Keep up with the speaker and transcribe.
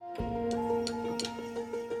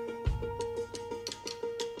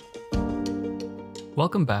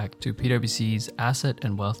Welcome back to PwC's Asset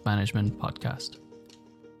and Wealth Management podcast.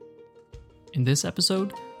 In this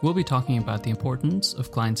episode, we'll be talking about the importance of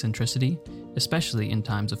client centricity, especially in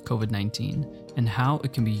times of COVID-19, and how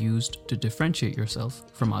it can be used to differentiate yourself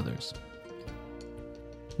from others.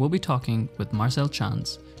 We'll be talking with Marcel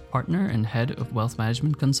Tschanz, partner and head of wealth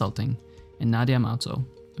management consulting, and Nadia Mouzo,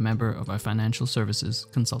 a member of our financial services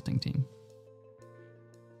consulting team.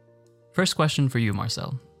 First question for you,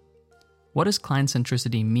 Marcel. What does client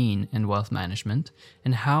centricity mean in wealth management,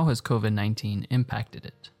 and how has COVID-19 impacted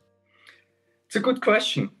it? It's a good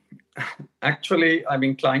question. Actually, I'm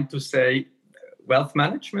inclined to say wealth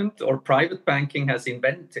management or private banking has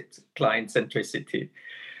invented client centricity.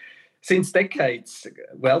 Since decades,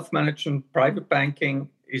 wealth management, private banking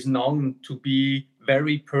is known to be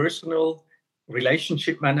very personal.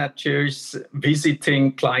 Relationship managers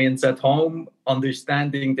visiting clients at home,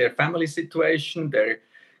 understanding their family situation, their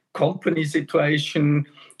company situation,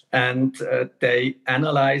 and they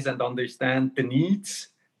analyze and understand the needs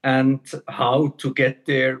and how to get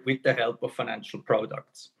there with the help of financial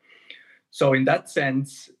products. So in that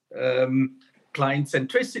sense, client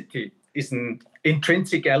centricity is an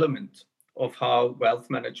intrinsic element of how wealth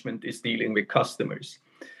management is dealing with customers.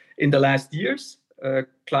 In the last years,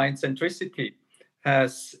 client centricity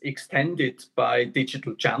has extended by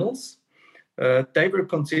digital channels. They were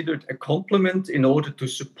considered a complement in order to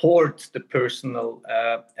support the personal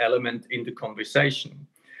element in the conversation.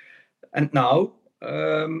 And now,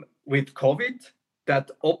 with COVID,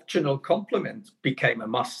 that optional complement became a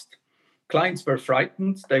must. Clients were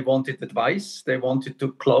frightened. They wanted advice. They wanted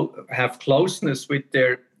to have closeness with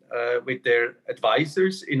their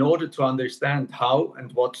advisors in order to understand how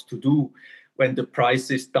and what to do when the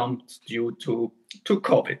prices dumped due to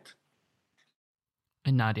COVID.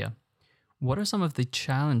 And Nadia, what are some of the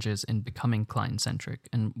challenges in becoming client-centric,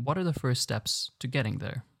 and what are the first steps to getting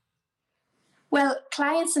there? Well,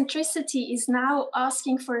 client centricity is now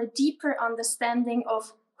asking for a deeper understanding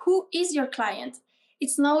of who is your client.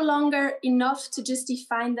 It's no longer enough to just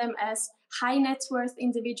define them as high net worth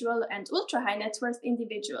individual and ultra high net worth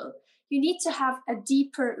individual. You need to have a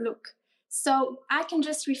deeper look. So I can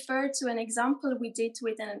just refer to an example we did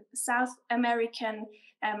with a South American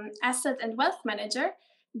asset and wealth manager.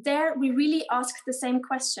 There we really asked the same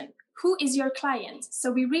question. Who is your client?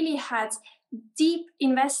 So we really had deep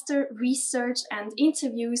investor research and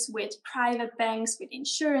interviews with private banks, with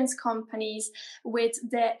insurance companies, with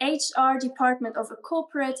the HR department of a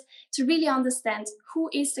corporate to really understand who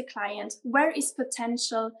is the client, where is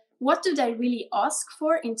potential, what do they really ask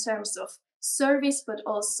for in terms of service, but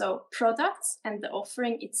also products and the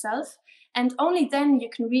offering itself. And only then you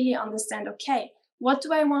can really understand, okay, what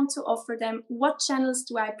do I want to offer them? What channels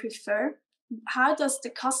do I prefer? How does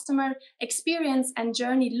the customer experience and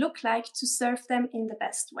journey look like to serve them in the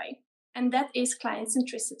best way? And that is client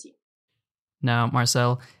centricity. Now,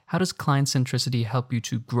 Marcel, how does client centricity help you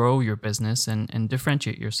to grow your business and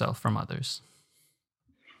differentiate yourself from others?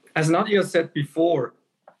 As Nadia said before,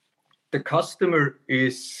 the customer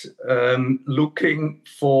is looking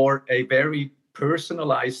for a very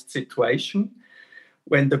personalized situation.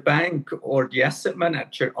 When the bank or the asset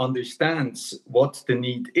manager understands what the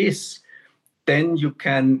need is, then you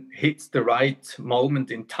can hit the right moment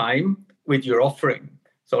in time with your offering.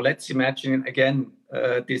 So let's imagine, again,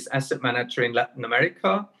 this asset manager in Latin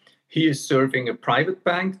America. He is serving a private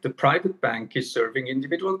bank. The private bank is serving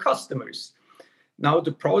individual customers. Now,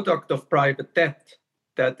 the product of private debt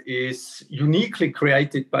that is uniquely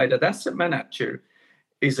created by that asset manager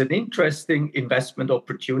is an interesting investment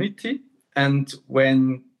opportunity. And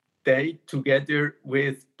when they, together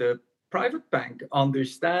with the private bank,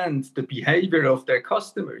 understand the behavior of their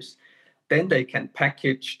customers, then they can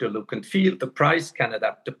package the look and feel, the price, can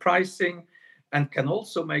adapt the pricing, and can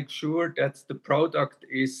also make sure that the product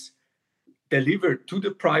is delivered to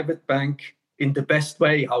the private bank in the best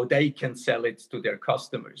way, how they can sell it to their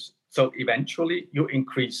customers. So eventually you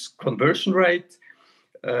increase conversion rate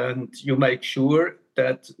and you make sure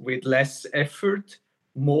that with less effort,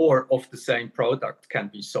 more of the same product can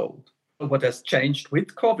be sold. What has changed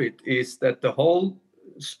with COVID is that the whole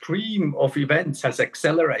stream of events has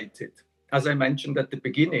accelerated. As I mentioned at the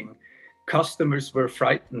beginning, customers were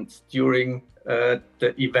frightened during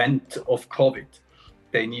the event of COVID.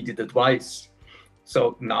 They needed advice.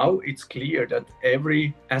 So now it's clear that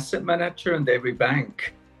every asset manager and every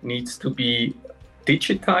bank needs to be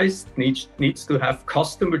digitized, needs to have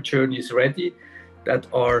customer journeys ready that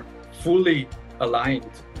are fully aligned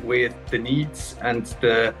with the needs and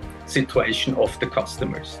the situation of the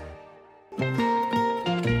customers.